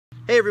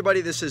Hey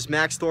everybody, this is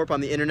Max Thorpe.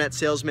 I'm the Internet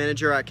Sales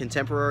Manager at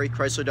Contemporary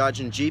Chrysler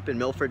Dodge and Jeep in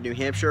Milford, New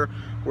Hampshire.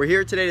 We're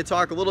here today to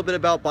talk a little bit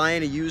about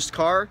buying a used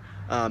car.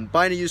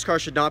 Buying a used car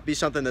should not be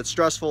something that's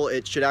stressful.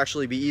 It should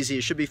actually be easy.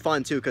 It should be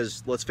fun too,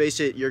 because let's face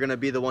it, you're going to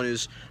be the one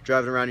who's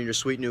driving around in your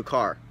sweet new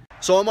car.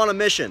 So I'm on a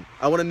mission.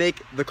 I want to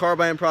make the car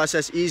buying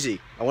process easy.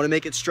 I want to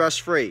make it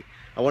stress-free.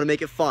 I want to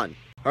make it fun.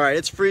 Alright,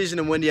 it's freezing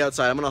and windy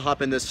outside. I'm going to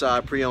hop in this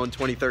pre-owned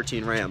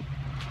 2013 Ram.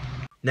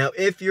 Now,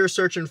 if you're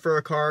searching for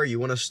a car, you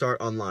want to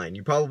start online.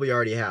 You probably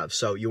already have.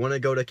 So you want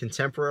to go to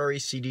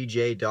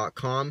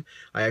contemporarycdj.com.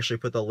 I actually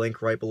put the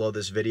link right below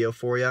this video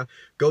for you.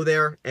 Go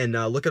there and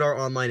look at our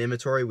online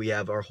inventory. We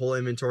have our whole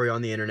inventory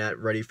on the internet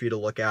ready for you to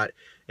look at.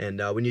 And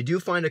when you do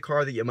find a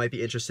car that you might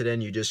be interested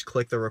in, you just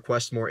click the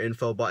request more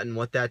info button.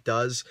 What that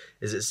does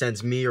is it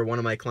sends me or one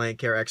of my client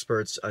care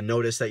experts a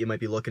notice that you might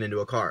be looking into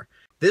a car.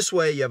 This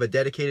way, you have a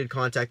dedicated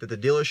contact at the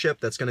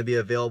dealership that's going to be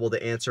available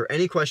to answer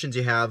any questions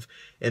you have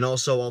and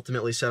also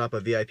ultimately set up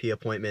a VIP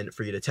appointment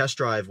for you to test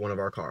drive one of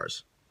our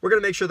cars. We're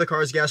going to make sure the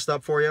car is gassed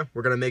up for you.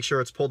 We're going to make sure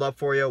it's pulled up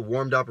for you,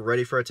 warmed up,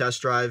 ready for a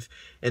test drive.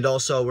 And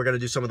also, we're going to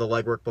do some of the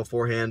legwork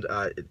beforehand.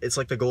 It's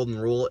like the golden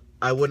rule.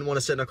 I wouldn't want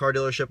to sit in a car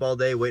dealership all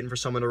day waiting for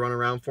someone to run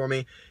around for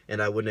me,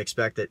 and I wouldn't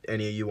expect that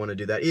any of you want to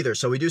do that either.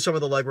 So we do some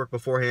of the legwork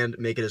beforehand,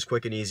 make it as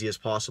quick and easy as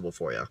possible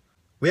for you.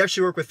 We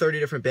actually work with 30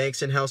 different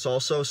banks in-house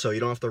also, so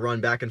you don't have to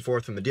run back and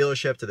forth from the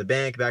dealership to the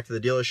bank, back to the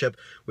dealership.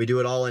 We do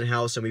it all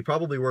in-house, and we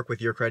probably work with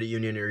your credit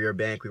union or your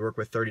bank. We work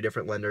with 30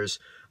 different lenders,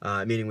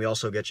 meaning we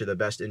also get you the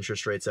best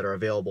interest rates that are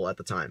available at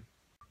the time.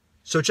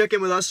 So check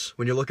in with us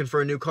when you're looking for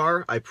a new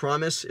car. I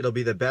promise it'll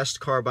be the best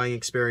car buying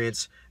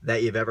experience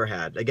that you've ever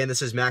had. Again,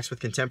 this is Max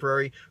with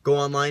Contemporary. Go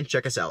online,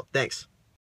 check us out. Thanks.